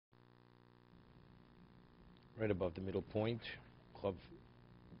right above the middle point. Chav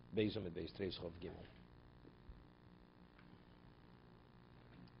Beis Amud Beis, today's Chav Gimel.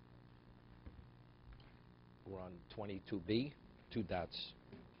 We're on 22b, 2 dots.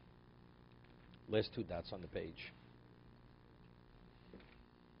 Last 2 dots on the page.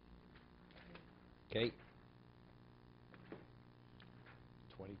 Okay?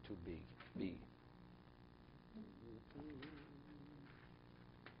 22b, B.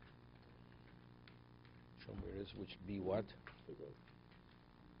 Show me where it is, which B what?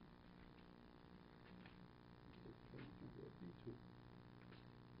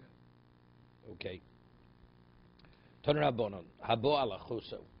 Okay. Tanrabonon, Habo ala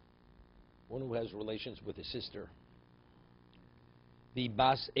Choso, one who has relations with his sister. The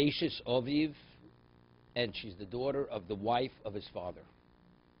Bas Eishes Oviv, and she's the daughter of the wife of his father.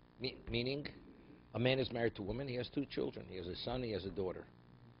 Meaning, a man is married to a woman, he has 2 children. He has a son, he has a daughter.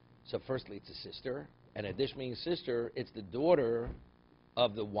 So firstly, it's a sister, and additionally, sister, it's the daughter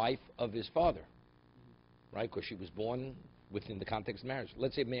of the wife of his father, right? Because she was born within the context of marriage.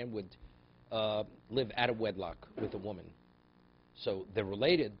 Let's say a man would live out of wedlock with a woman. So they're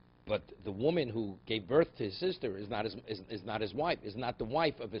related, but the woman who gave birth to his sister is not his wife, is not the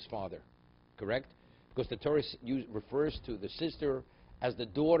wife of his father, correct? Because the Torah refers to the sister as the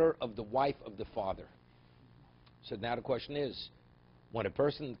daughter of the wife of the father. So now the question is, when a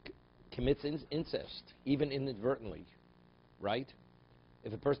person commits incest, even inadvertently, right?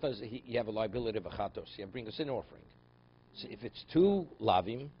 If a person does, you have a liability of a chatos, you have to bring a sin offering. So if it's 2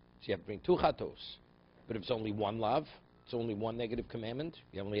 lavim, so you have to bring 2 chatos. But if it's only 1 lav, it's only 1 negative commandment,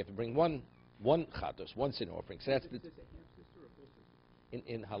 you only have to bring one chatos, 1 sin offering. So that's the...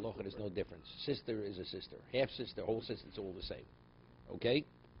 In halacha, there's no difference. Sister is a sister. Half sister, whole sister, it's all the same. Okay?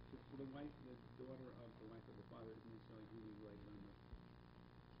 So the daughter of the wife of the father isn't necessarily really related on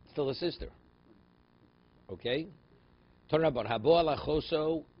the... Still a sister. Okay? Tanraban, Habo ala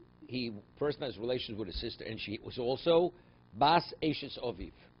Choso, he person has relations with his sister, and she was also Bas Eishes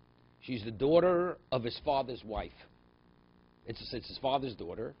Oviv. She's the daughter of his father's wife. It's his father's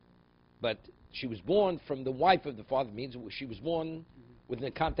daughter, but she was born from the wife of the father, means she was born within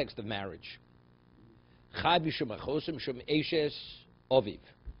the context of marriage. Chai b'shum achosim shum Eishes Oviv.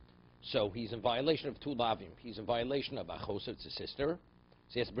 So he's in violation of 2 lavim. He's in violation of achosa, it's a sister.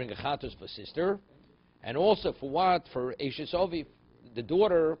 So he has to bring a chatos for sister. And also for what? For Eishes Oviv, the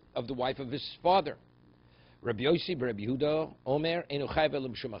daughter of the wife of his father. Rabbi Yossi, Rabbi Yehuda, Omer, Enu chayv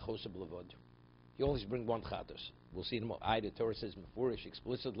elim shum achosa b'lavod. He only has to bring 1 chatos. We'll see in a moment. The Torah says mefurish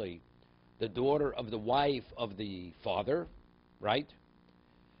explicitly, the daughter of the wife of the father, right?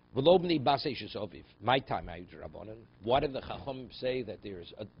 V'lobni bas Eishes Oviv. My time, Rabbanan. Why did the Chacham say that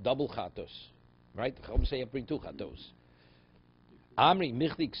there's a double chatos? Right? The Chacham say you bring 2 chatos. Amri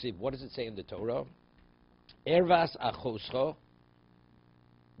michli ksiv. What does it say in the Torah? Ervas achoscha.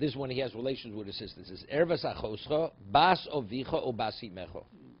 This is when he has relations with his sisters. It says Ervas achoscha bas ovicha o bas imecha.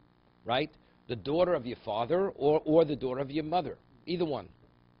 Right? The daughter of your father or the daughter of your mother. Either one.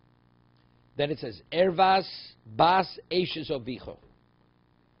 Then it says Ervas bas Eishes Ovicha.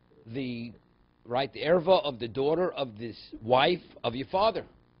 The erva of the daughter of this wife of your father.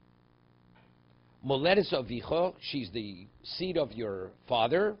 Moledes Avicha, she's the seed of your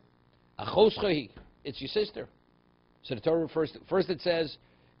father. Achoschahi, it's your sister. So the Torah refers to, first it says,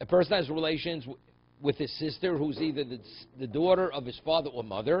 a person has relations with his sister who's either the daughter of his father or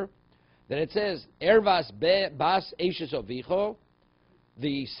mother. Then it says, Ervas bas Eishes Avicha,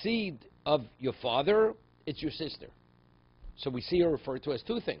 the seed of your father, it's your sister. So we see her referred to as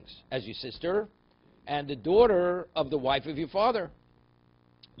 2 things, as your sister and the daughter of the wife of your father.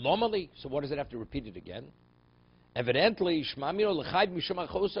 Normally, so what does it have to repeat it again? Evidently, Shmamiro l'chayv mishum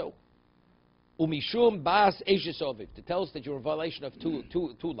achoso umishum bas Eishes Oviv, to tell us that you're in violation of two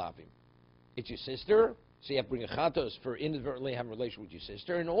lavim. It's your sister, so you have to bring a chatos for inadvertently having a relation with your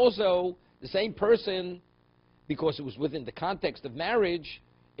sister, and also the same person, because it was within the context of marriage,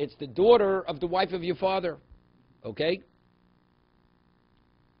 it's the daughter of the wife of your father. Okay?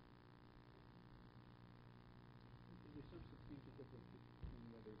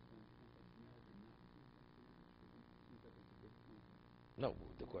 No,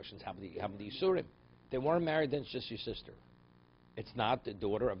 the question is how many Yisurim? They weren't married, then it's just your sister. It's not the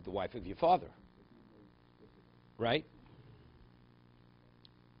daughter of the wife of your father. Right?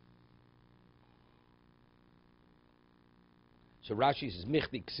 So Rashi says,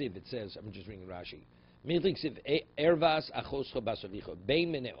 Michli Ksiv, it says, I'm just reading Rashi. Michli Ksiv, Ervas Achoscha Basavicha,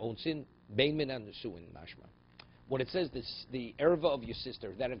 Bein Mene Onsin, Bein Mene Nesuin Mashma. When it says this, the erva of your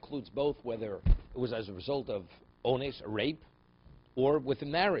sister, that includes both whether it was as a result of ones, a rape, or within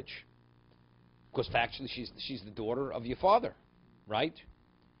marriage. Because factually, she's the daughter of your father, right?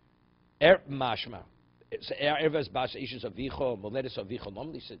 Mashma. Ervas bas ishes avicho, moledis avicho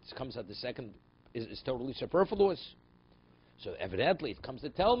nomli. It comes out the second is totally superfluous. So evidently, it comes to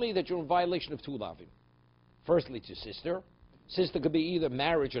tell me that you're in violation of two lavim. Firstly, it's your sister. Sister could be either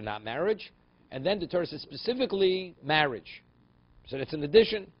marriage or not marriage. And then the Torah says specifically marriage. So that's an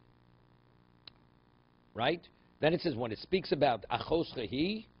addition. Right? Then it says when it speaks about achos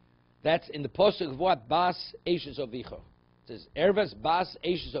chehi, that's in the pasuk of what? Bas eshes avicha. It says, Ervas bas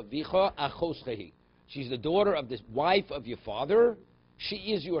eshes avicha achos chehi. She's the daughter of the wife of your father. She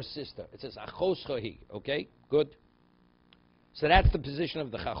is your sister. It says achos chehi. Okay? Good. So that's the position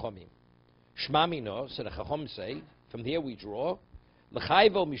of the Chachomim. Shmamino, so the Chachom say, from here we draw,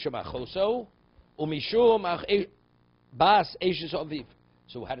 L'chayvo mishum achoso, umishum bas eshes aviv.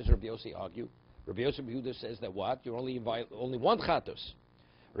 So how does Rabbi Yossi argue? Rabbi Yossi Yehuda says that what? You're only one chatos.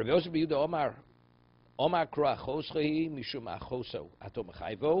 Rabbi Yossi Yehuda Omar kra achoschahi mishum achoso atom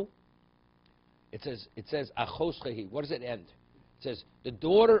chayvo. It says achoschahi. What does it end? It says the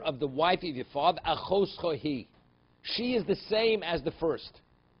daughter of the wife of your father achoschahi. She is the same as the first.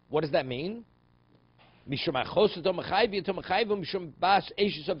 What does that mean? Mishum achoso atom chayvo atom chayvo mishum bas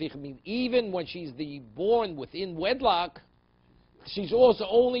eshes aviv. Mean even when she's born within wedlock, she's also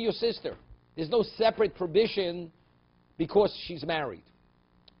only your sister. There's no separate prohibition because she's married.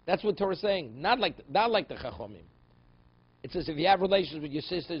 That's what Torah is saying. Not like the Chachomim. It says if you have relations with your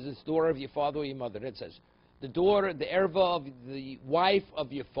sisters, it's the daughter of your father or your mother. It says the daughter, the erva of the wife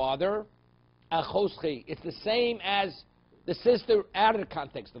of your father, achoschi. It's the same as the sister out of the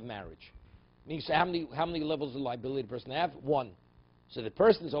context of marriage. Means how many levels of liability the person have? One. So the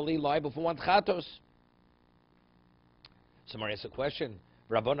person is only liable for one chatos. Somebody asks a question.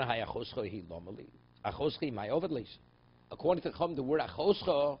 Rabbana hay achoscha he lomali. Achoscha my overlays. According to Chum, the word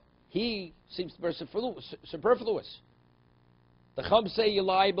achoscha, he seems to be superfluous. The Chum say you're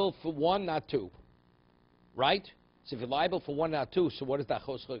liable for one, not two. Right? So if you're liable for one, not two, so what is the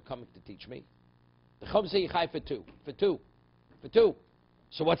achoscha coming to teach me? The Chum say you're high for two. For two.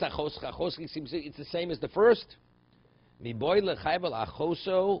 So what's achoscha? Achoscha seems it's the same as the first. Mi boy lechayvel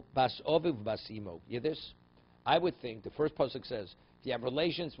achoso bas oviv basimo. You hear this? I would think the first pasuk says, if you have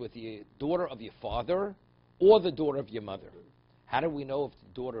relations with the daughter of your father or the daughter of your mother. How do we know if it's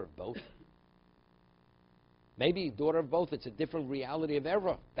the daughter of both? Maybe daughter of both, it's a different reality of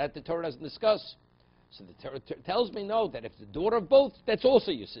error that the Torah doesn't discuss. So the Torah tells me no, that if it's the daughter of both, that's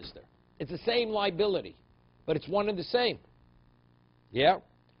also your sister. It's the same liability, but it's one and the same. Yeah?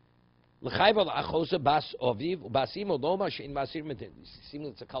 It's a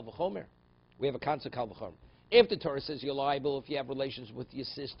kal v'chomer. We have a concept kal v'chomer. If the Torah says you're liable if you have relations with your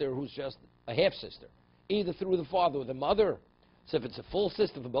sister who's just a half-sister, either through the father or the mother, so if it's a full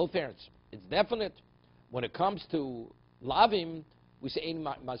sister for both parents, it's definite. When it comes to lavim, we say ein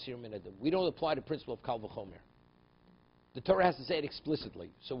masir min adam. We don't apply the principle of kal v'chomer. The Torah has to say it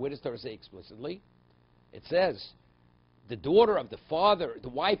explicitly. So where does Torah say explicitly? It says the daughter of the father, the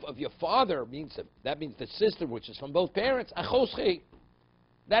wife of your father, means that means the sister, which is from both parents, achoschi.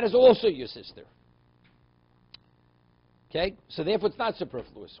 That is also your sister. Okay, so therefore it's not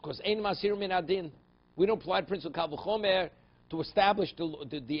superfluous because ein masir min adin. We don't apply the principle kal v'chomer to establish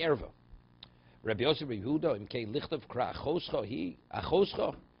the erva. Rabbi Yosef Yehuda imkei lichtav kra achoscha he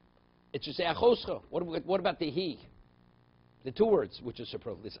achoscha. It should say achoscha. What about the he? The two words which are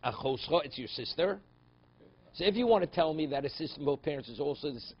superfluous. Achoscha, it's your sister. So if you want to tell me that a sister from both parents is also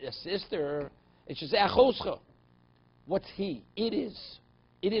a sister, it should say achoscha. What's he? It is.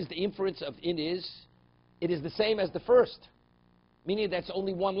 It is the inference of it is. It is the same as the first, meaning that's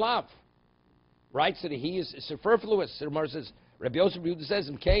only one lav, right? So the he is superfluous. The Gemara says, Rabbi Yosef Yehuda says,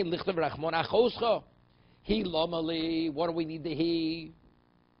 "Mkei lichtav rachmon achoscha." He lomali. What do we need the he?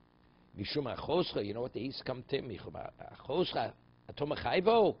 Mishum achoscha. You know what the he's come to? Mishum achoscha.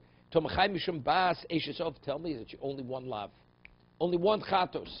 Atomachayvo. Tomachay mishum bas eshes. Tell me that you only one lav, only one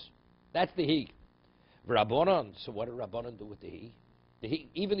chatos. That's the he. Rabbanon. So what did Rabbanon do with the he?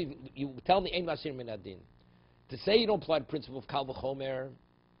 Even if you tell me ein masir min adin, to say you don't apply the principle of kal v'chomer,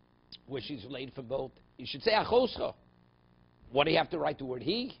 where she's related from both, you should say achoscha. What do you have to write the word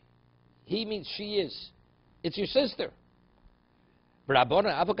he? He means she is. It's your sister. Even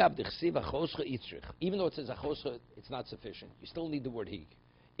though it says achoscha, it's not sufficient. You still need the word he.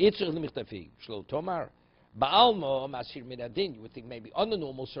 Shlo tomar ba'alma masir min adin. You would think maybe under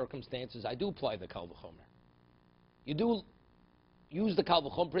normal circumstances I do apply the kal v'chomer. You do use the kal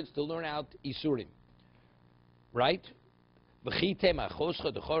v'chom principle to learn out isurim, right? So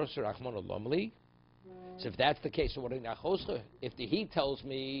if that's the case, so what in achoscha? If the he tells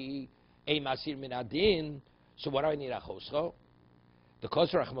me Ein Masir Min Adin. So what do I need achoscha? The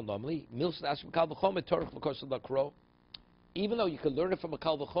kosher achman normally milsa das from kal v'chomer torach v'kosher lakro. Even though you can learn it from a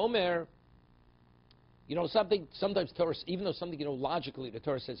kal v'chomer, something sometimes Torah, even though something logically the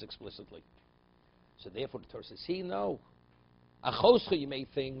Torah says explicitly. So therefore the Torah says no. Achoscha you may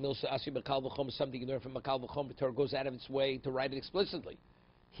think milsa asim kal v'chomer something you learn from a kal v'chomer. The Torah goes out of its way to write it explicitly.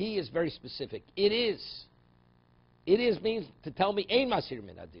 He is very specific. It is means to tell me ein masir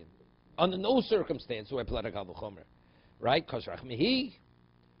min adin. Under no circumstance do I apply the kal v'chomer. Right? Because Rachmihi,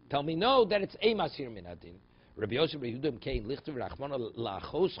 tell me no, that it's a masir min adin. Rabbi Yosef Yehudim Kain lichter Rachmana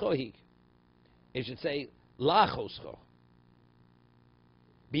lachoscho. It should say lachoscho.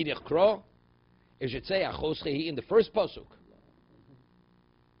 Bidich kro. It should say achoscho in the first pasuk.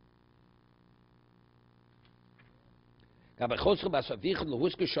 Gabachoscho basavich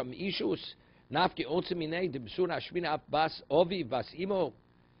lehuske sham ishus nafki otzeminei de besur hashmina ap bas ovi bas imo.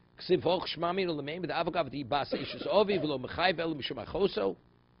 Rabbi Yosef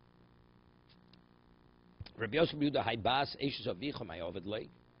Yehuda Haibas Eishes Avicha my Ovid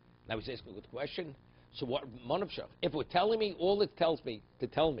Lake. Now he's asking a good question. So what Monavshach? If we're telling me all it tells me to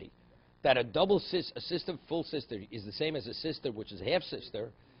tell me that a sister, full sister, is the same as a sister, which is a half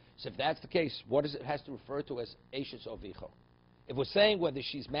sister. So if that's the case, what does it has to refer to as Eishes Avicha? If we're saying whether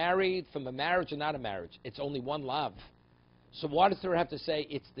she's married from a marriage or not a marriage, it's only one lav. So why does there have to say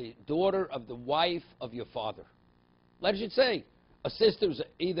it's the daughter of the wife of your father? Let it say a sister is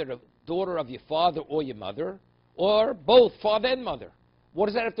either the daughter of your father or your mother, or both father and mother. What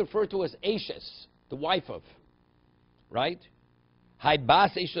does that have to refer to as Ashes, the wife of? Right? Yeah.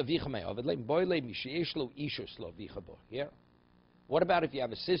 What about if you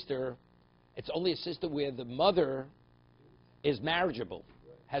have a sister? It's only a sister where the mother is marriageable,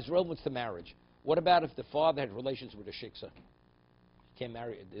 has relevance to marriage. What about if the father had relations with a shiksa? You can't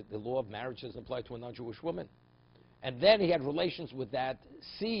marry. The law of marriage doesn't apply to a non-Jewish woman. And then he had relations with that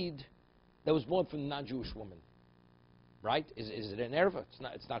seed that was born from the non-Jewish woman. Right? Is it an erva?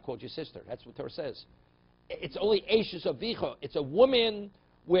 It's not called your sister. That's what Torah says. It's only Eishes Avicha. It's a woman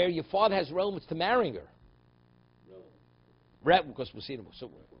where your father has relevance to marrying her. Right? Because we'll see it.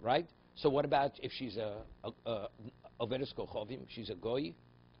 So, right? So what about if she's a Averes Kochovim, she's a goy,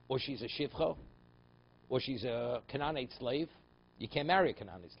 or she's a shivcha, or she's a Canaanite slave? You can't marry a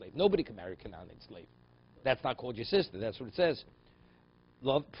Canaanite slave. Nobody can marry a Canaanite slave. That's not called your sister. That's what it says.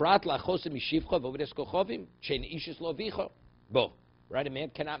 Prat lachosim mishivcha v'ovedes kochovim shein ishes lovicha. Bo. Right? A man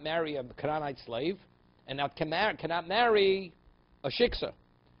cannot marry a Canaanite slave, and cannot marry a shiksa.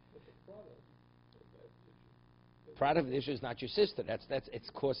 Prat of Isha is not your sister. It's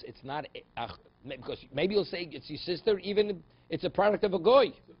course it's not because maybe you'll say it's your sister, even if it's a product of a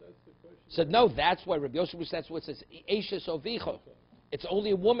goy. So no, that's why Rabbi Yosef, that's what it says. Eishes ovicha. It's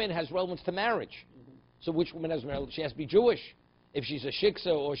only a woman has relevance to marriage. So which woman has relevance? She has to be Jewish. If she's a shiksa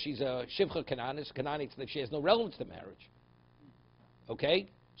or she's a shivcha Canaanite, she has no relevance to marriage.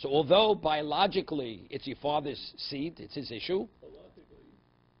 Okay? So although biologically it's your father's seed, it's his issue,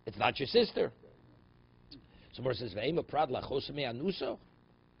 it's not your sister. So Mor says,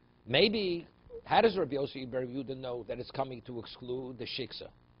 maybe, how does Rabbi Yosef Yehuda know that it's coming to exclude the shiksa?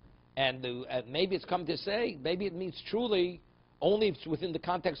 And maybe it's come to say, maybe it means truly only if it's within the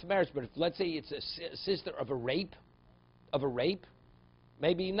context of marriage. But if, let's say, it's a sister of a rape,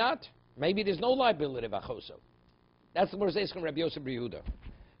 maybe not. Maybe there's no liability of achoso. That's the more says from Rabbi Yosef Yehuda.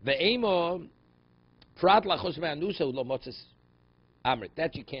 Ve'emo prat lachos me'anuso lo motzes amrit.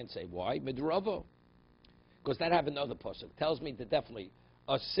 That you can't say. Why? Midravo. Because that have another pasuk. Tells me that definitely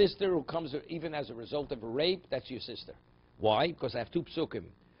a sister who comes even as a result of a rape, that's your sister. Why? Because I have two psukim.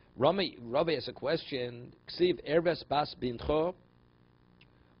 Rabbi has a question. Ksiv erves bas bintcho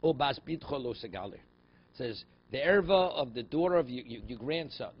or bas bintcho lo segale. Says the erva of the daughter of your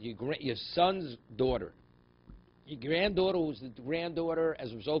grandson, your son's daughter, your granddaughter who's the granddaughter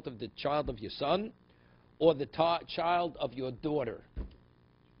as a result of the child of your son, or the child of your daughter.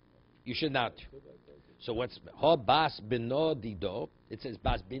 You should not. So what's ha bas bino dido? It says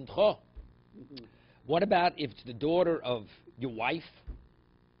bas bintcho. What about if it's the daughter of your wife,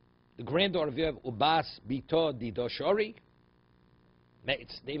 the granddaughter of your ubas bito dido shori?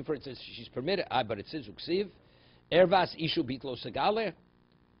 It's the inference is she's permitted. But it says uksiv ervas ishu bitlo segale,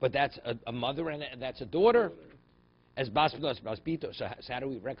 but that's a mother and that's a daughter. As bas bito. So how do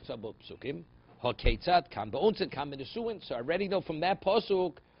we reconcile both psukim? Ha ketzat kam beonset kam menesuin. So I already know from that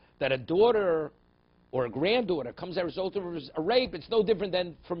pasuk that a daughter or a granddaughter comes as a result of a rape, it's no different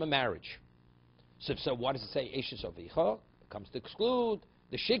than from a marriage. So what does it say? Eishes ovicha comes to exclude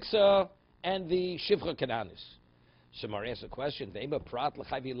the shiksa and the shivcha kananis. So Mar asks a question: Ve'ema prat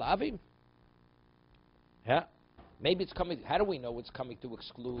l'chayvi lavim? Yeah. Maybe it's coming. How do we know it's coming to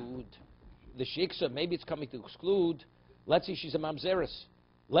exclude the shiksa? Maybe it's coming to exclude. Let's say she's a mamzeres.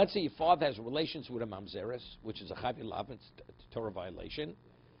 Let's say your father has relations with a mamzeres, which is a chayv lav, it's a Torah violation,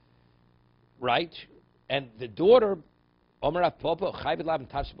 right? And the daughter, Omer Papa chayv lav and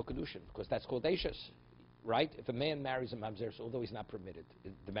tafsib kedushin, because that's called eishes, right? If a man marries a mamzeres, although he's not permitted,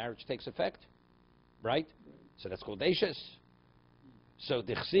 the marriage takes effect, right? So that's called eishes. So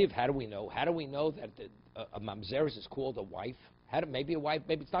the chsiv, how do we know? How do we know that a mamzeres is called a wife? Maybe a wife,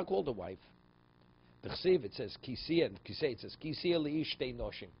 maybe it's not called a wife. The chsiv, it says kisiya, and kisei, it says kisiya liish shtei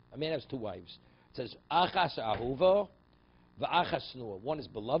noshim. A man has two wives. It says achas ahuva, v'achas snua. One is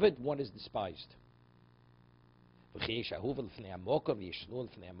beloved, one is despised. V'chiesh ahuva l'fnei amoka, v'yesh snua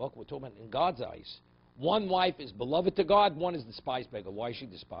l'fnei amoka. We're talking about in God's eyes. One wife is beloved to God, one is despised by God. Why is she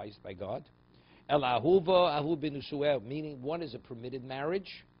despised by God? El ahuva ahu b'nusuel, meaning one is a permitted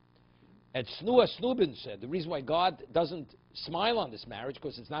marriage. And Snubin said, the reason why God doesn't smile on this marriage,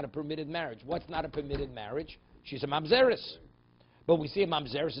 because it's not a permitted marriage. What's not a permitted marriage? She's a mamzeres. But we see a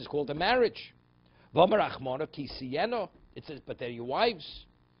mamzeres is called a marriage. It says, but they're your wives.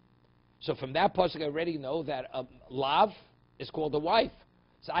 So from that pasuk, I already know that lav is called a wife.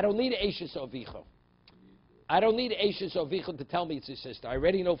 So I don't need Eishes Ovicha. I don't need Eishes Ovicha to tell me it's his sister. I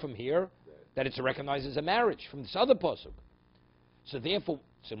already know from here that it's recognized as a marriage from this other pasuk. So therefore,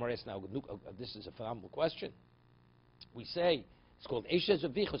 now this is a phenomenal question. We say it's called Eishes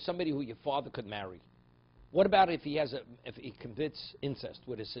Ovicha, somebody who your father could marry. What about if he commits incest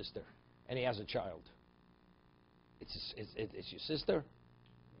with his sister and he has a child? It's your sister.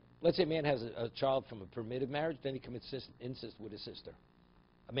 Let's say a man has a child from a permitted marriage, then he commits incest with his sister.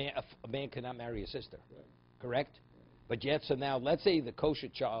 A man cannot marry a sister, correct? But yet, so now let's say the kosher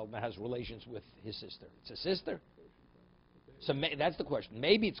child has relations with his sister. It's a sister. So that's the question.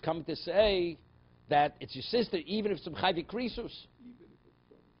 Maybe it's coming to say that it's your sister, even if it's some chayvei krisus.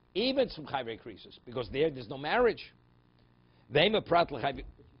 Even some chayvei krisus, because there's no marriage. No,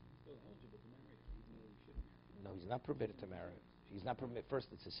 he's not permitted to marry her. He's not permitted. First,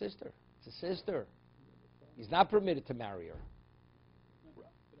 it's a sister. It's a sister. He's not permitted to marry her.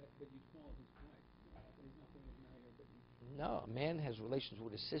 No, a man has relations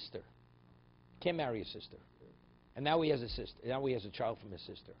with his sister. Can't marry a sister. And now he has a sister. Now he has a child from his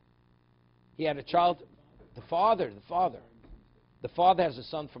sister. He had a child. The father has a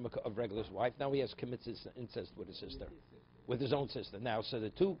son from a regular wife. Now he commits incest with his sister, with his own sister. Now, so the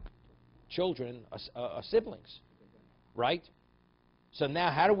two children are siblings, right? So now,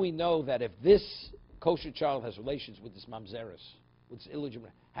 how do we know that if this kosher child has relations with this mamzeres, with this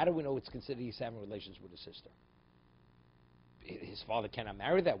illegitimate, how do we know it's considered he's having relations with his sister? His father cannot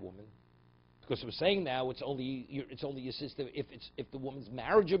marry that woman, because we're saying now it's only your sister if the woman's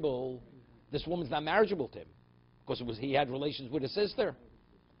marriageable. This woman's not marriageable to him, because he had relations with his sister,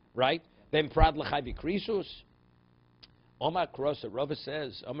 right? Then prad l'chayvei krisus. Omar Krosa Rava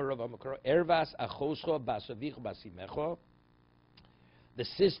says, Omar Rava Ervas achoscha basavicha basimecha. The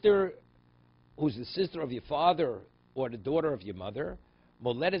sister, who's the sister of your father or the daughter of your mother,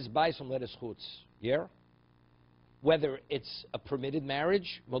 moledes bais moledes chutz. Yeah. Whether it's a permitted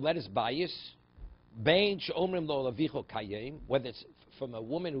marriage, moledes bais, bein she'omrim lo lavicho kayim, whether it's from a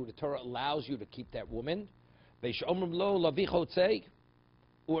woman who the Torah allows you to keep that woman, bein she'omrim lo lavicho tzei,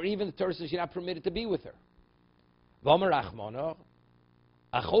 or even the Torah says you're not permitted to be with her. V'omer achmona,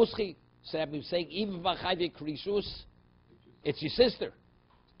 achoschi, saying even v'chayvei krisus, it's your sister.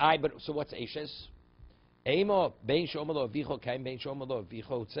 But so what's Eishes? Emo bein she'omer lo avicho kaim bein she'omer lo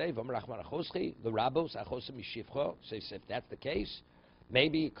avicho tzei v'omer achmona achoschi l'rabos achosim mishivcho. So if that's the case,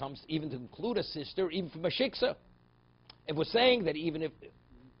 maybe it comes even to include a sister, even from a shiksa. If we're saying that even if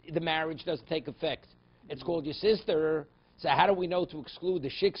the marriage doesn't take effect, it's called your sister. So how do we know to exclude the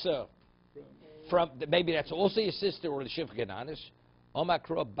shiksa from? Maybe that's also your sister or the shivcha genanis.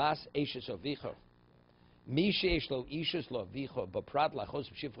 Omakro bas eishes ovicha. Mi sheish lo ishes lo avicha b'prat lachos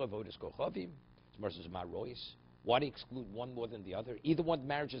shivcha vodas kochavim. Versus marois. Why do you exclude one more than the other? Either one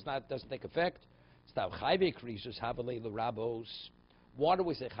marriage doesn't take effect. Stav chayvei krisus havalei l'rabos. Why do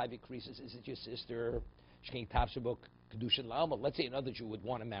we say chayvei krisus? Is it your sister? Shkein tapsubok kedushin la'alma. Let's say another Jew would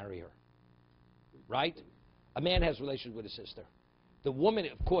want to marry her, right? A man has relations with his sister. The woman,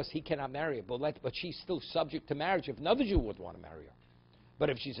 of course, he cannot marry her, but she's still subject to marriage if another Jew would want to marry her. But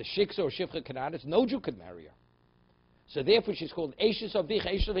if she's a shiksa or shivcha kananis, no Jew could marry her. So therefore, she's called Eishes Avich.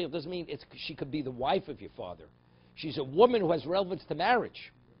 Eishes Avich doesn't mean she could be the wife of your father. She's a woman who has relevance to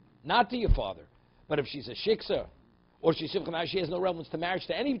marriage, not to your father. But if she's a shiksa or she's shivcha, she has no relevance to marriage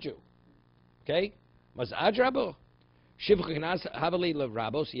to any Jew. Okay? Mas adrabo, Shivcha Kananis Havali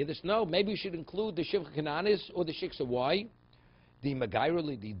Rabos. Hear this? No, maybe you should include the Shivcha Kananis or the Shiksa. Why? The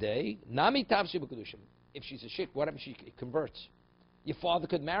Magaira the day. Nami Tavsi B'Kedushim. If she's a Shik, what if she converts? Your father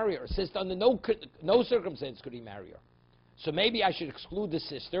could marry her. Sister, under no circumstance could he marry her. So maybe I should exclude the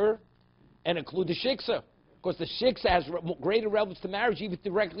sister and include the Shiksa. Because the Shiksa has greater relevance to marriage, even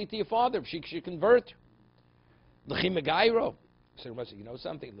directly to your father, if she should convert. L'chim Magairo. So you know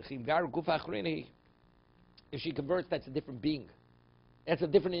something? L'chim Magairo Gufa Achrini. If she converts, that's a different being. That's a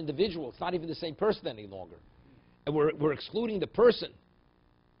different individual. It's not even the same person any longer. And we're excluding the person.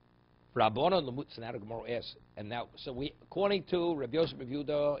 Rabbana Lamut Sanada Gemara asks, and now, so we, according to Rabbi Yosef Rabbi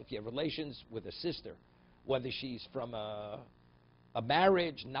Yehuda, if you have relations with a sister, whether she's from a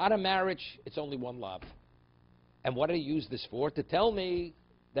marriage, not a marriage, it's only one love. And what do you use this for? To tell me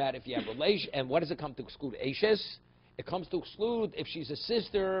that if you have relation, and what does it come to exclude? Ashes? It comes to exclude if she's a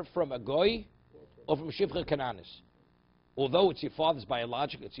sister from a goy or from a shivcha kananis. Although it's your father's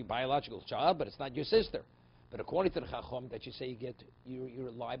biological, it's your biological child, but it's not your sister. But according to the Chacham, that you say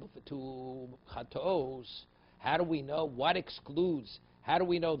you're liable for two chatos, how do we know what excludes? How do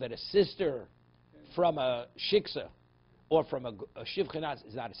we know that a sister from a shiksa or from a shivcha kananis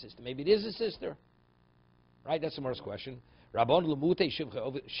is not a sister? Maybe it is a sister. Right, that's the first question. Rabbon Lamute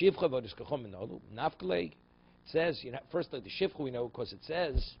Shivcha Vodis Kachom Menolu Nafkale says, you know, first the Shivcha we know because it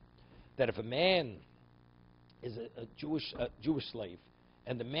says that if a man is a Jewish slave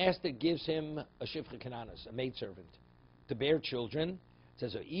and the master gives him a Shivcha Kananis, a maidservant, to bear children, it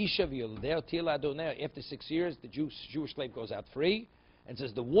says Isha v'Yoldeo Tila Adonai. After 6 years, the Jewish slave goes out free, and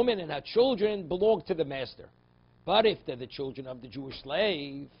says the woman and her children belong to the master. But if they're the children of the Jewish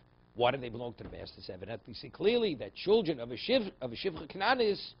slave, why do they belong to the master? It's evident. We see clearly that children of a Shivcha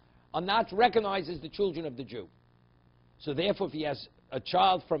Kananis are not recognized as the children of the Jew. So therefore, if he has a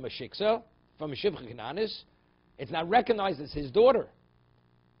child from a Shiksa, from a Shivcha Kananis, it's not recognized as his daughter.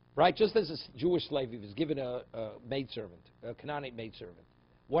 Right? Just as a Jewish slave, he was given a maidservant, a Canaanite maidservant.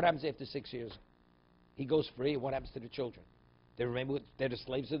 What happens after 6 years? He goes free, and what happens to the children? They remain they're the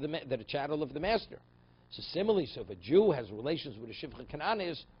slaves of they're the chattel of the master. So similarly, so if a Jew has relations with a Shivcha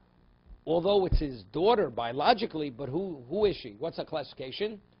Kananis, although it's his daughter biologically, but who is she? What's her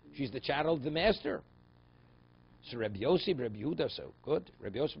classification? She's the chattel of the master. So Rabbi Yossi, Rabbi Yehuda, so good.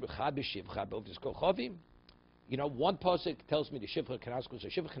 Rabbi Yossi, B'chad b'shivcha b'ovdis kochovim. You know, one pasuk tells me the Shivcha Kananis, because the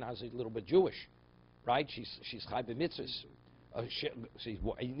Shivcha Kananis is a little bit Jewish, right? She's chai b'mitzvahs.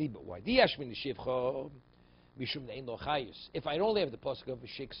 If I only have the pasuk of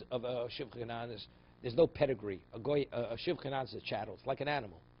a Shivcha Kananis, there's no pedigree. A Shivcha Kananis is a chattel. It's like an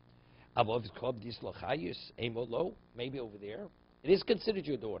animal. Maybe over there. It is considered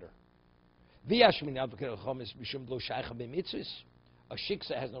your daughter. A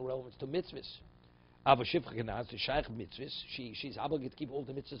shiksa has no relevance to mitzvahs. She's obligated to keep all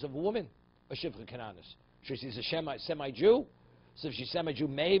the mitzvahs of a woman. A shivcha kananis. She's a semi-Jew. So if she's semi-Jew,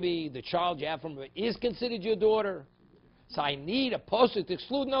 maybe the child you have from her is considered your daughter. So I need a posuk to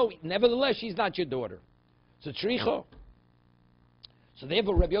exclude. No, nevertheless, she's not your daughter. So tricho. So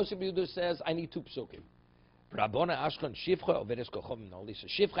therefore, Rabbi Yosef Yehuda says, I need two psukim. Rabbona Ashkan Shivcha Overes Kochom Noli. So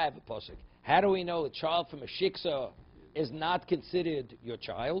Shivcha have a pasuk. How do we know a child from a shiksa is not considered your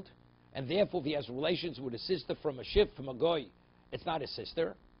child, and therefore if he has relations with a sister from a shif from a goy, it's not his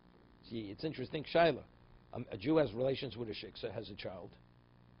sister? See, it's interesting. Shaila, a Jew has relations with a shiksa, has a child,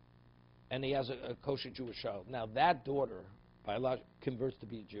 and he has a kosher Jewish child. Now that daughter, biologically, converts to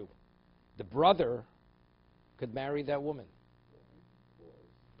be a Jew. The brother could marry that woman.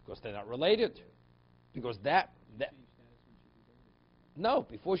 Because they're not related. Because that no,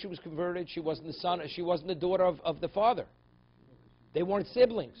 before she was converted, she wasn't the son. She wasn't the daughter of the father. They weren't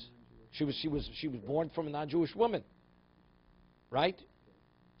siblings. She was born from a non-Jewish woman, right?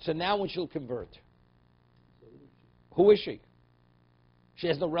 So now when she'll convert, who is she? She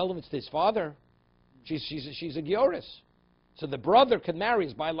has no relevance to his father. She's a Gioris. So the brother can marry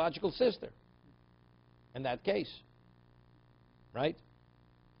his biological sister. In that case, right?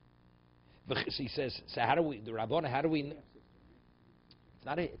 He says, so how do we, the Rabbana, how do we,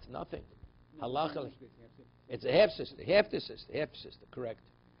 it's nothing. Halachah, it's a half-sister, correct.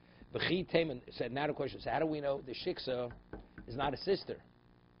 B'chi Teman said, now the question is, how do we know the Shiksa is not a sister?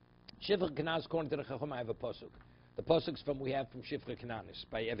 Shivcha Kananis, according to the Chacham, I have a pasuk. The pasuk's we have from Shivcha Kananis,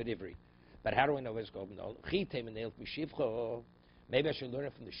 by Eved Ivri. But how do we know it's called? B'chi Teman, maybe I should learn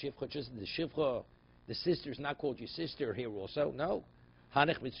it from the Shivcha, just the Shivcha, the sister is not called your sister here also, no.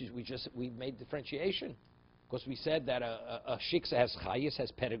 Hanech, we made differentiation because we said that a shiksa has chayis,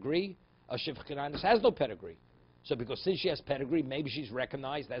 has pedigree. A shivcha kananis has no pedigree. So since she has pedigree, maybe she's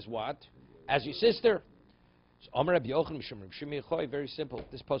recognized as what? As your sister. So, Omer Rabbi Yochanan Mishum Rabbi Shimi Yochai, very simple.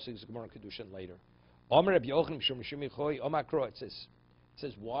 This pasuk is Gemara Kedushin later. Omer Rabbi Yochanan Mishum Rabbi Shimi Yochai, Omer Kro, it says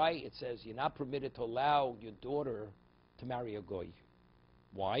why? It says you're not permitted to allow your daughter to marry a goy.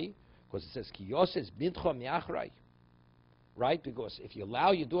 Why? Because it says Ki Yoses Bintcha Miachrai. Right? Because if you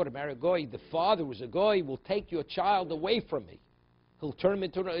allow your daughter to marry a goy, the father who's a goy will take your child away from me. He'll turn him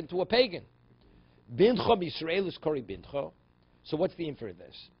into a pagan. Bintcha Yisrael is Kori Bintcha. So what's the inference of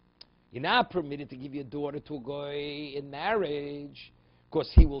this? You're not permitted to give your daughter to a goy in marriage because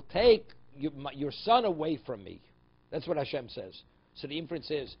he will take your son away from me. That's what Hashem says. So the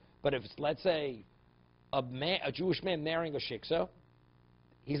inference is, but if it's, let's say, a Jewish man marrying a shiksa,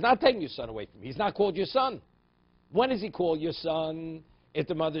 he's not taking your son away from you. He's not called your son. When is he called your son? If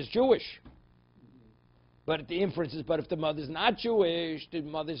the mother's Jewish. But the inference is, but if the mother's not Jewish, the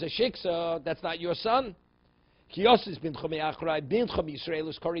mother's a shiksa, that's not your son. If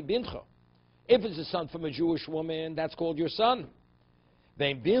it's a son from a Jewish woman, that's called your son.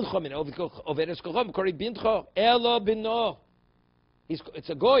 It's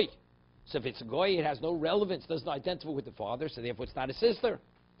a goy. So if it's a goy, it has no relevance, doesn't identify with the father, so therefore it's not a sister.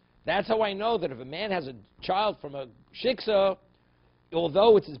 That's how I know that if a man has a child from a shiksa,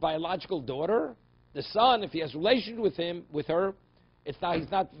 although it's his biological daughter, the son, if he has a relation with her, he's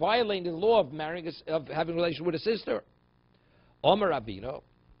not violating the law of having a relation with a sister. Omer Ravino.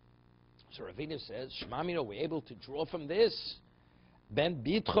 So Ravina says, Shmamino, we're able to draw from this, Ben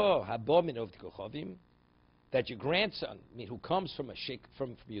Bitcho Habomin of Tikochovim, that your grandson, who comes from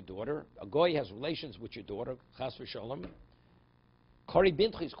from your daughter, a goy has relations with your daughter, Chas v'Sholom, Kori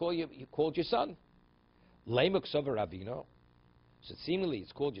Bintcho is called your son. Lemuk Sover Ravino. So seemingly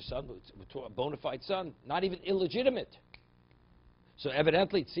it's called your son, it's a bona fide son, not even illegitimate. So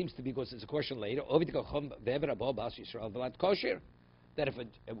evidently it seems to be, because it's a question later, that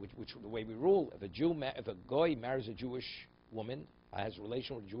which the way we rule, if a goy marries a Jewish woman, has a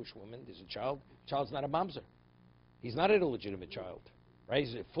relation with a Jewish woman, there's a child's not a mamzer. He's not an illegitimate child, right?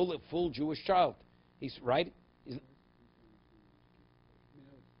 He's a full Jewish child. He's right.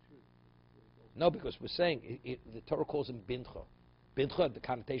 No, because we're saying the Torah calls him bintcha. Bintcha, the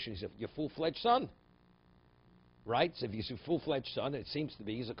connotation is your full-fledged son. Right? So if he's a full-fledged son, it seems to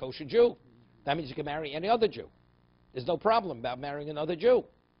be he's a kosher Jew. That means you can marry any other Jew. There's no problem about marrying another Jew.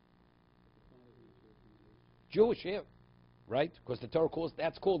 Jewish, yeah. Right? Because the Torah calls,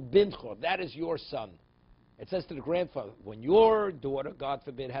 that's called bintcha. That is your son. It says to the grandfather, when your daughter, God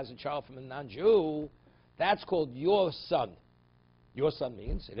forbid, has a child from a non-Jew, that's called your son. Your son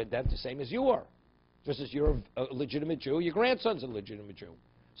means that's the same as you are. Just as you're a legitimate Jew, your grandson's a legitimate Jew.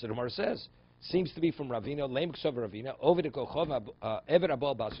 So the Gemara says, seems to be from Ravina, Leim Ksav Ravina, over the Kochov, Ever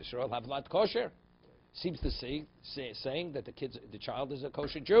Abol Bas Yisrael, Havlat Kosher. Seems to saying that the child is a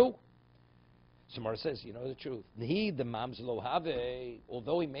kosher Jew. So Gemara says, you know the truth. He, the mamzer lo have,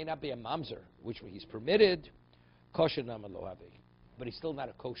 although he may not be a mamzer, which he's permitted, kosher nama lo have, but he's still not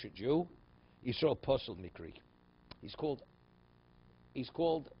a kosher Jew. Yisrael Posel Mikri. He's called a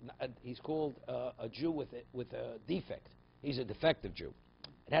Jew with a defect. He's a defective Jew.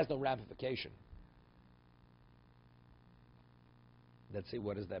 It has no ramification. Let's see,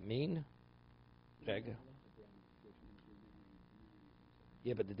 what does that mean?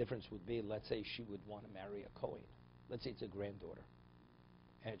 Yeah, but the difference would be, let's say she would want to marry a Kohen. Let's say it's a granddaughter,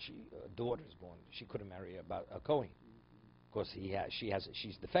 and a daughter is born. She couldn't marry a Kohen because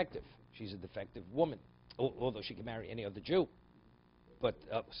she's defective. She's a defective woman, although she can marry any other Jew. But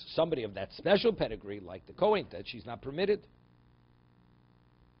somebody of that special pedigree, like the Kohen, that she's not permitted.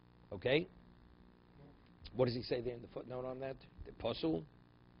 Okay? What does he say there in the footnote on that? The Pasul?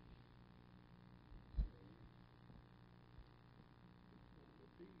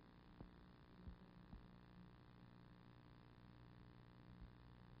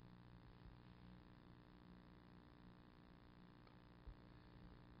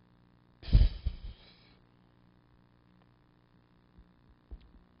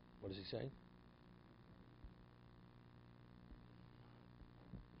 What does he say?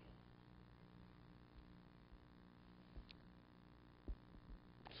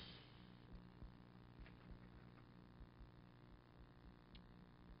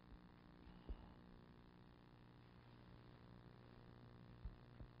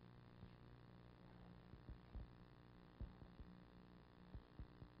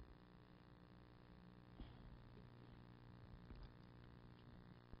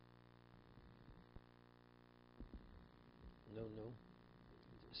 No.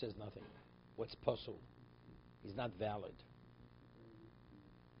 It says nothing. What's pasul? He's not valid.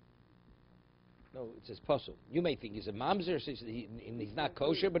 No, it says pasul. You may think he's a mamzer, he's not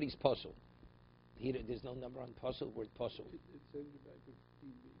kosher, but he's pasul. There's no number on Pasul. Word Pasul. It says about 15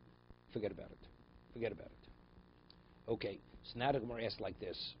 being. Forget about it. Forget about it. Okay. So now the Gemara asks like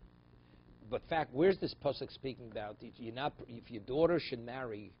this. But fact, where's this pasuk speaking about? If your daughter should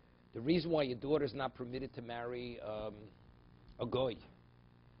marry, the reason why your daughter is not permitted to marry a goy,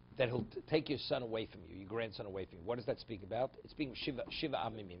 that he'll take your son away from you, your grandson away from you. What does that speak about? It's speaking of Shiva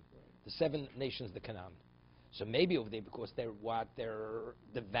Amimim, the 7 nations, the Canaan. So maybe over there, because they're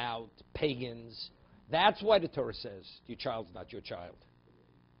devout pagans. That's why the Torah says your child's not your child,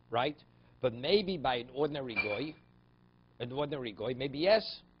 right? But maybe by an ordinary goy, maybe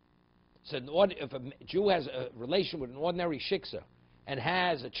yes. So if a Jew has a relation with an ordinary shiksa and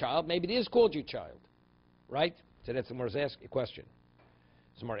has a child, maybe it is called your child, right? So that's the Gemara's asking a question.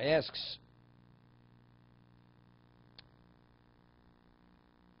 So Gemara asks,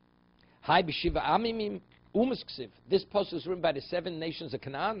 Hi b'shiva amimim umasksiv. This post is written by the 7 nations of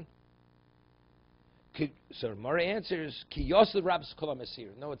Canaan. So Gemara answers, Ki yosel rabs kol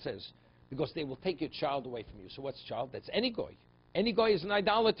ha-masir. No, it says, because they will take your child away from you. So what's child? That's any goy. Any goy is an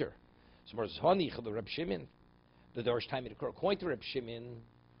idolater. So Reb Shimon, the Dorish time of the Korah, according to Reb Shimon,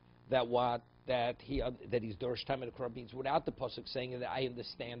 that he's Dorish time of the Korah means without the pasuk saying that I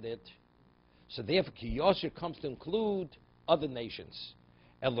understand it. So therefore, Ki Yosher comes to include other nations.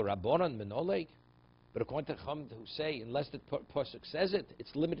 El Rabbanon Menolei, but according to Chum who say unless the pasuk says it,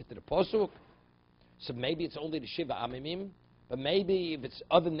 it's limited to the pasuk. So maybe it's only the Shiva Amimim, but maybe if it's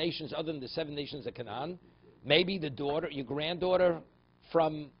other nations other than the 7 nations of Canaan, maybe the daughter, your granddaughter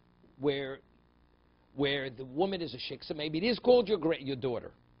from where the woman is a shiksa, maybe it is called your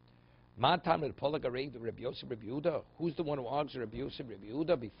daughter. Who's the one who argues Rabbi Yosef, Rabbi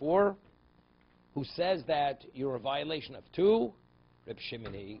Yehuda before? Who says that you're a violation of 2? Reb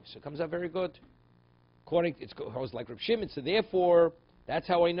Shimoni. So it comes out very good. According, it goes like Reb Shimon. So therefore, that's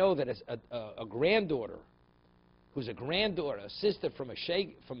how I know that a granddaughter, who's a granddaughter, a sister from a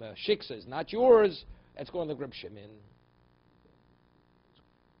shiksa is not yours. That's going like Reb Shimon.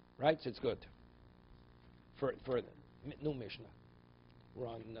 Right? So it's good. For the new Mishnah. We're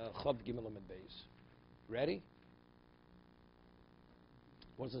on Chav Gimel Amud Beis. Ready?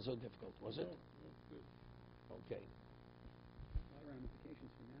 Wasn't so difficult, was it? No, that's good. Okay. A lot of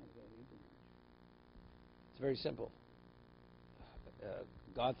ramifications for now with all the intermarriage. It's very simple.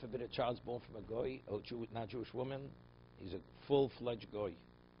 God forbid a child's born from a goy, not Jewish woman. He's a full-fledged goy.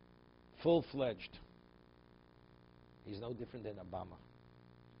 Full-fledged. He's no different than Obama.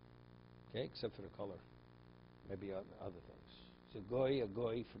 Okay, except for the color. Maybe other things. It's a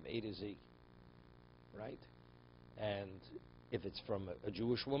goy from A to Z. Right? And if it's from a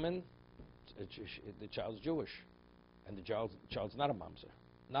Jewish woman, the child's Jewish. And the child's not a mamzer.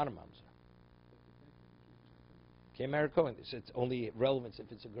 Not a mamzer. Can't marry a Kohen. It's only relevance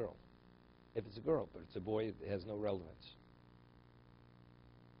if it's a girl. If it's a girl, but it's a boy, it has no relevance.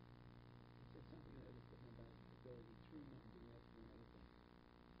 It's something that I was thinking about the ability to remember the answer to another thing.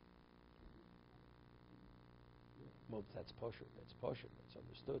 Well, that's posher. That's posher. That's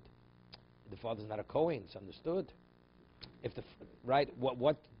understood. The father's not a Kohen. It's understood. If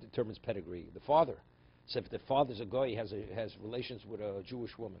what determines pedigree? The father. So if the father's a goy, he has relations with a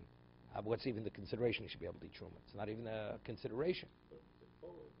Jewish woman. What's even the consideration? He should be able to eat truma. It's not even a consideration. But the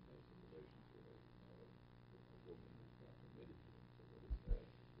Polo has a relation to a woman that's not permitted to him. So what is that?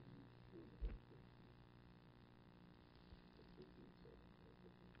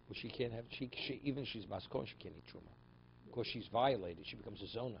 Well, she can't have. Even if she's maskon, she can't eat truma. Because she's violated, she becomes a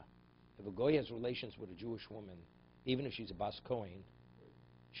zona. If a goy has relations with a Jewish woman, even if she's a bas kohen,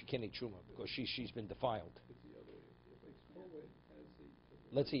 she can't eat truma because she's been defiled.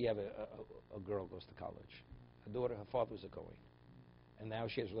 Let's say you have a girl goes to college. Her daughter, her father was a kohen, and now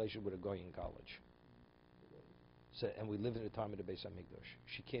she has a relationship with a goy in college. So, and we live in the time of the Beis Hamikdash.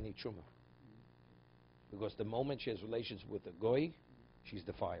 She can't eat truma because the moment she has relations with a goy, she's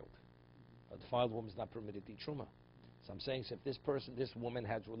defiled. A defiled woman is not permitted to eat truma. So I'm saying, so if this woman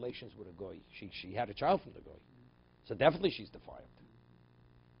has relations with a goy, she had a child from the goy, so definitely she's defiled,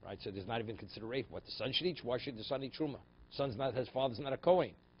 right? So there's not even consideration what the son should eat. Why should the son eat truma? His father's not a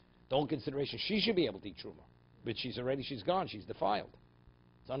kohen. The only consideration, she should be able to eat truma, but she's gone. She's defiled.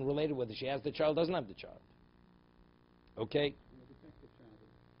 It's unrelated whether she has the child, doesn't have the child. Okay. The defective child,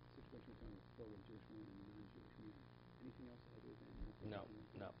 the situation we're talking about, a Jewish woman and a non-Jewish man. Anything else other than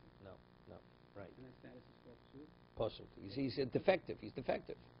No. Right. And that status is called psul? Posuk. He's a defective. He's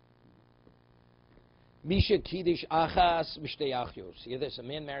defective. Misha kiddush achas mishtei achyos. Here, this a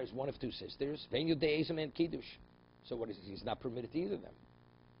man marries one of 2 sisters. Then you day is a man kiddush. So what is he? He's not permitted to either of them,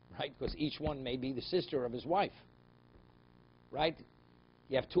 right? Because each one may be the sister of his wife, right?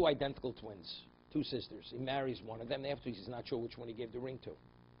 You have 2 identical twins. two sisters. He marries one of them. Afterwards, he's not sure which one he gave the ring to.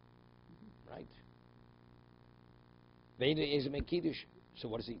 Right? So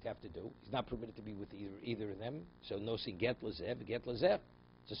what does he have to do? He's not permitted to be with either of them. So nosi get lezev, get lezev.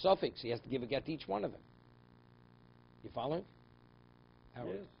 It's a suffix. He has to give a get to each one of them. You following?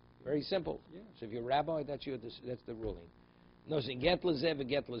 Howard? Yes. Very simple. Yes. So if you're a rabbi, that's the ruling. Nosi get lezev,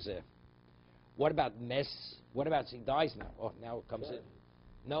 get lezev. What about mess? What about he dies now? Oh, now it comes in.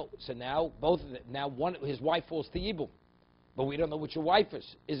 No. So now both of them. Now his wife falls to Yibum, but we don't know which your wife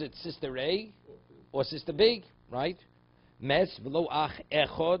is. Is it sister A or sister B? Right? Mes v'lo ach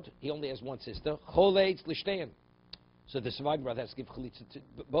echod. He only has one sister. Choleitz l'shtein. So the surviving brother has to give chalitza to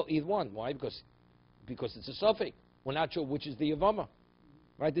either one. Why? Because it's a suffix. We're not sure which is the Yavama.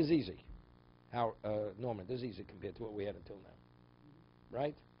 Right? This is easy. How Norman? This is easy compared to what we had until now.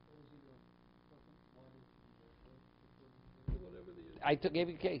 Right? I gave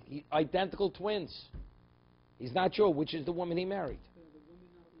you a case. Identical twins. He's not sure which is the woman he married.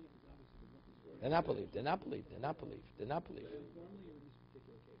 They're not believed. They're not believed. They're not believed. They're not believed.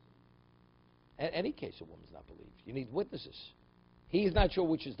 Any case, a woman's not believed. You need witnesses. He's not sure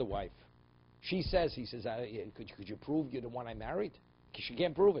which is the wife. He says, could you prove you're the one I married? She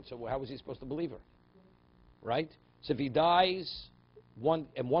can't prove it, so how was he supposed to believe her? Right? So if he dies, one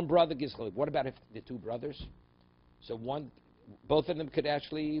brother gives chalitza. What about if the two brothers? So both of them could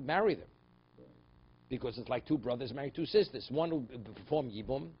actually marry them. Because it's like two brothers marry two sisters. One will perform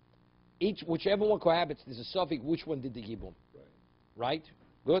yibum. Whichever one cohabits, there's a suffix, which one did the yibum. Right?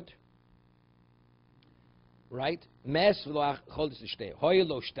 Good? Right? Mes v'lo choletz l'shtei. Hoy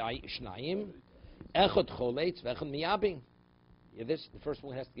lo shnayim. Echot choletz v'echot miyabim. Yeah, the first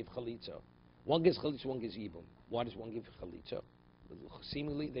one has to give chalitza. One gives chalitza, one gives yibum. Why does one give chalitza?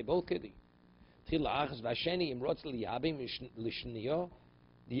 Seemingly, they both could. Tchila achas v'asheni imrotz liyabim l'shniyo.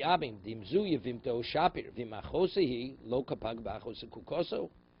 Liyabim dimzu yevimto shapir v'machosehi lo kapag b'achos kukoso.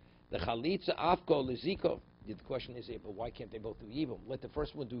 The chalitza afko leziko. The question is, but why can't they both do yibum? Let the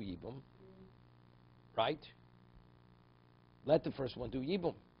first one do yibum. Right? Let the first one do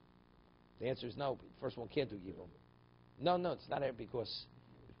yibum. The answer is no. The first one can't do yibum. No, it's not because.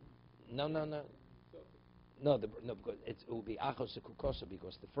 No, because it will be achos kukosa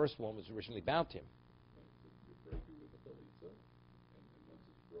because the first one was originally bound to him.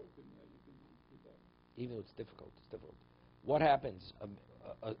 Even though it's difficult. What happens?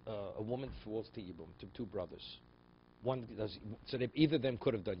 A woman falls to yibum to two brothers. One does so. Either of them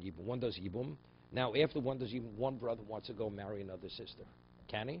could have done yibum. One does yibum. Now, after one does yibum, one brother wants to go marry another sister.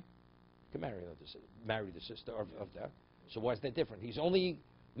 Can he? Can marry marry the sister of that. So why is that different? He's only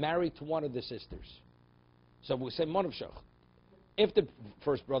married to one of the sisters. So we say monavshach. If the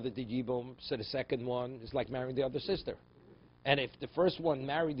first brother did yibum, so the second one is like marrying the other sister. And if the first one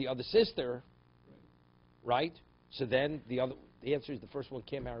married the other sister, right? So then the answer is the first one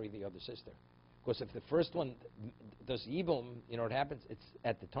can't marry the other sister. Because if the first one does yibum, you know what happens? It's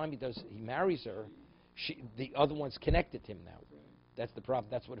at the time he marries her, the other one's connected to him now. That's the problem.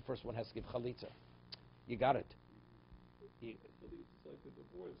 That's why the first one has to give chalitza. You got it.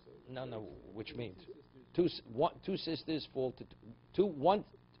 No, which means two sisters fall to one.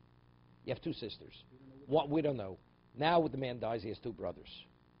 You have two sisters. One, we don't know. Now, when the man dies, he has two brothers.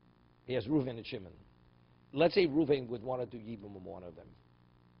 He has Reuven and Shimon. Let's say Reuven would want to do yibum on one of them.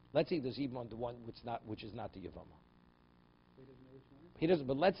 Let's say there's yibum on the one which is not the yavama. He doesn't.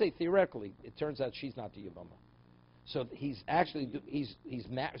 But let's say theoretically, it turns out she's not the yavama. So he's actually he's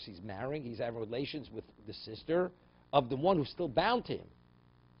marrying. He's having relations with the sister of the one who's still bound to him.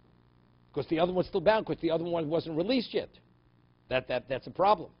 Because the other one's still bound, because the other one wasn't released yet. That's a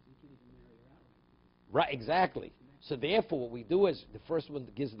problem. Right, exactly. So therefore, what we do is, the first one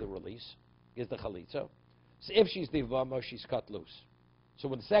gives the release, gives the chalitza. So if she's the Yavama, she's cut loose. So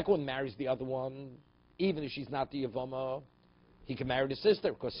when the second one marries the other one, even if she's not the Yavama, he can marry the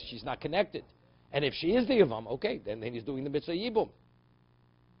sister, because she's not connected. And if she is the Yavama, okay, then he's doing the mitzvah yibum.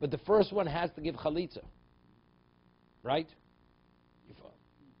 But the first one has to give chalitza. Right?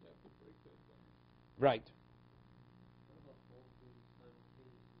 Right.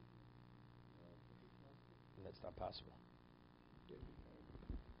 That's not possible.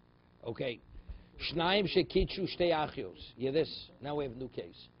 Okay. Shnayim shekitchu shtei achios. Yeah, this. Now we have a new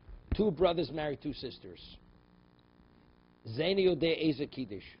case. Two brothers marry two sisters. Zeni yodei eza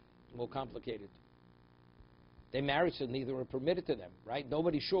kiddush. More complicated. They married, so neither are permitted to them, right?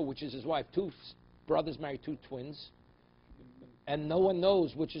 Nobody's sure which is his wife. Two brothers marry two twins, and no one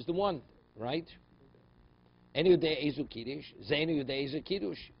knows which is the one, right? Eni yodei ezu kiddush. Zeni yodei eza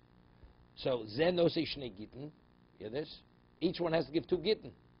kiddush. So zen no say shnei gittin. Hear this? Each one has to give two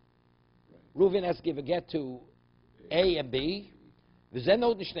gittin. Reuven has to give a get to A and B.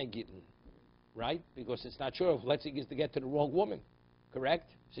 V'zenot nishnei gittin, right? Because it's not sure if let's say he gives the get to the wrong woman, correct?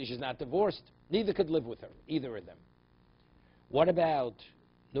 So she's not divorced. Neither could live with her, either of them. What about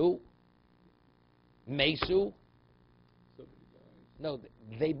Mesu? No,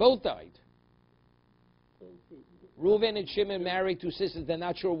 they both died. Reuven and Shimon married two sisters. They're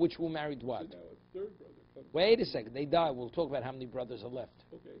not sure which one married what. Wait a second. They died. We'll talk about how many brothers are left.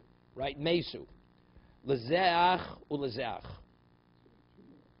 Okay. Right? Mesu. Lezeach ulezeach.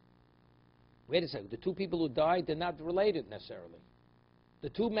 Wait a second. The two people who died, they're not related necessarily. The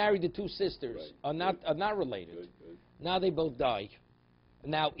two married the two sisters are not related. Good. Now they both die.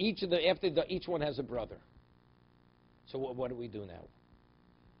 Now each one has a brother. So what do we do now?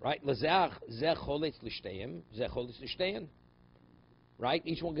 Right? Lezeach zeh choletz l'shteihem, zeh choletz l'shteihen. Right?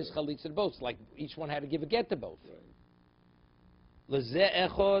 Each one gives chalitza to both. Like each one had to give a get to both. Lezeh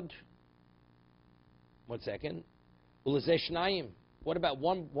echod. 1 second. Ulezeh shnayim. What about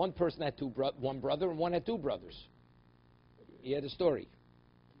one person had one brother and one had two brothers? You had a story.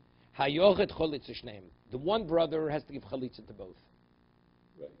 Hayochet chalitza shneim. The one brother has to give chalitza to both.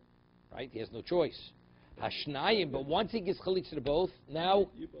 Right? He has no choice. Hashnayim, but once he gives chalitza to both, now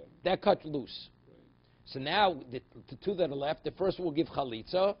that cut loose. So now the two that are left, the first will give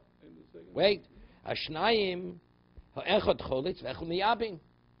chalitza. Wait, Hashnayim, ha'echad chalitz v'echad miyabim.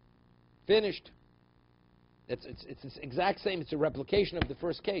 Finished. It's the exact same. It's a replication of the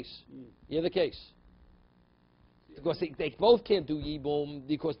first case. You hear the case? Because they both can't do yibum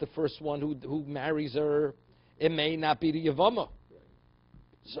because the first one who marries her, it may not be the yavama.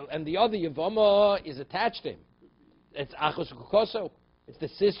 So, and the other Yavama is attached to him. It's Achos Kukoso. It's the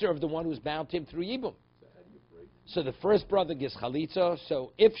sister of the one who's bound to him through Yibum. So the first brother gives Chalitza,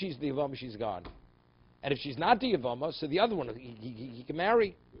 so if she's the Yavama, she's gone. And if she's not the Yavama, so the other one, he can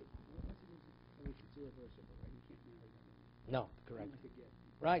marry. No, correct.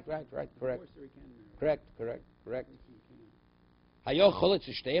 Right, correct. Correct. Hayo Choletz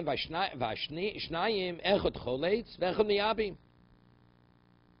Shteim, Vashnayim, Echot Choletz, Vechot Miyabim.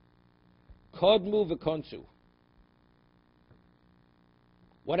 Kodmu v'konsu.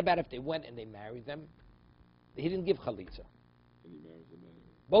 What about if they went and they married them? He didn't give chalitza. And he marries them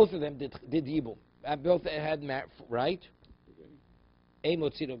anyway. Both of them did yibum. Both had right? Ein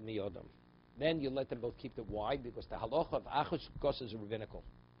motziro miyodam. Then you let them both keep the why because the halacha of achos kos is rabbinical.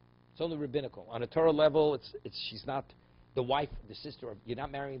 It's only rabbinical. On a Torah level, she's not the wife, the sister of. You're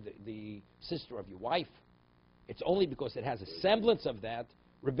not marrying the sister of your wife. It's only because it has a semblance of that.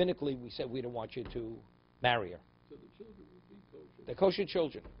 Rabbinically, we said we don't want you to marry her. So the children would be kosher. They're kosher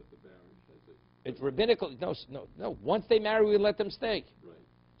children. But the marriage has It's rabbinical. No. Once they marry, we let them stay. Right.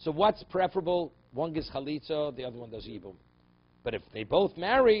 So what's preferable? One gives chalitza, the other one does yibum. But if they both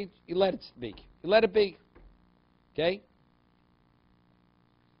married, you let it be. You let it be. Okay?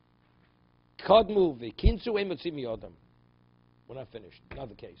 Kodmu v'kinsu emotzi miyodam. We're not finished.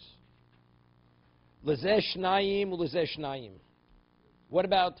 Another case. Lezeh shnayim u'lezeh shnayim. What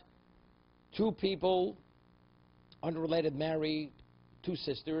about two people, unrelated, married, two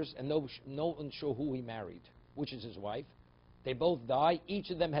sisters, and no one sure who he married, which is his wife. They both die.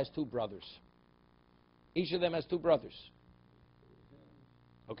 Each of them has two brothers.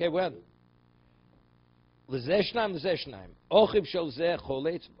 Okay, well. Lezeh shnayim, lezeh shnayim. Ochiv shel zeh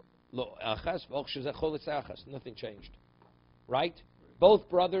choletz lo achas, v'och shel zeh choletz achas. Nothing changed. Right? Both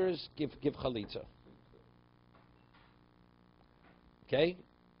brothers give chalitza. Okay?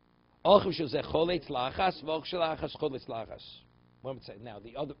 Now, the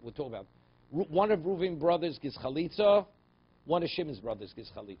other, we're talking about, one of Reuven's brothers gives chalitza, one of Shimon's brothers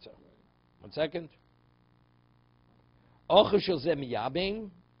gives chalitza. 1 second.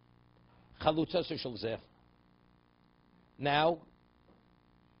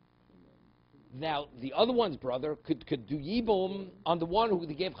 Now, the other one's brother could do yibum on the one who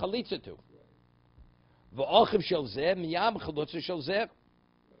they gave chalitza to. No.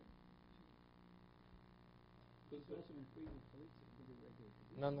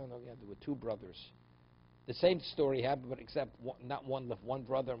 Yeah, there were two brothers. The same story happened, but except not one left one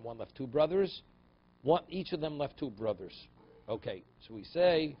brother and one left two brothers. Each of them left two brothers. Okay, so we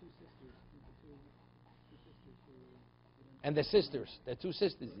say, and they're sisters. They're two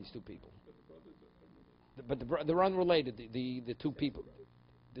sisters. These two people, but they're unrelated. The two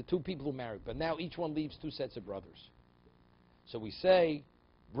people who married. But now each one leaves two sets of brothers. So we say,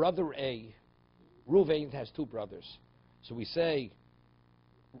 brother A, Reuven has two brothers. So we say,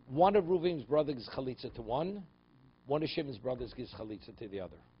 one of Reuven's brothers gives chalitza to one of Shimon's brothers gives chalitza to the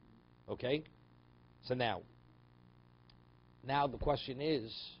other. Okay? So now the question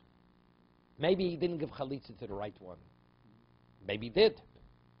is, Maybe he didn't give chalitza to the right one. Maybe he did.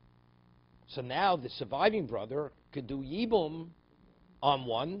 So now the surviving brother could do yibum on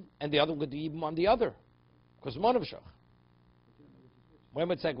one, and the other one could do yibum on the other. Because monavshach. Wait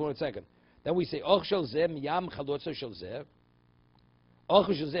a second. Then we say, Och shel zeh miyam chalutza shel zeh. Och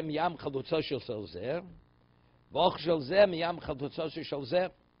shel zeh miyam chalutza shel zeh. V'och shel zeh miyam chalutza shel zeh.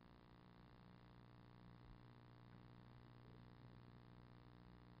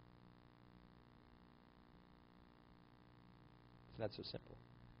 It's not so simple.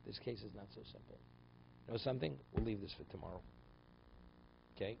 This case is not so simple. You know something? We'll leave this for tomorrow.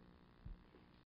 Okay?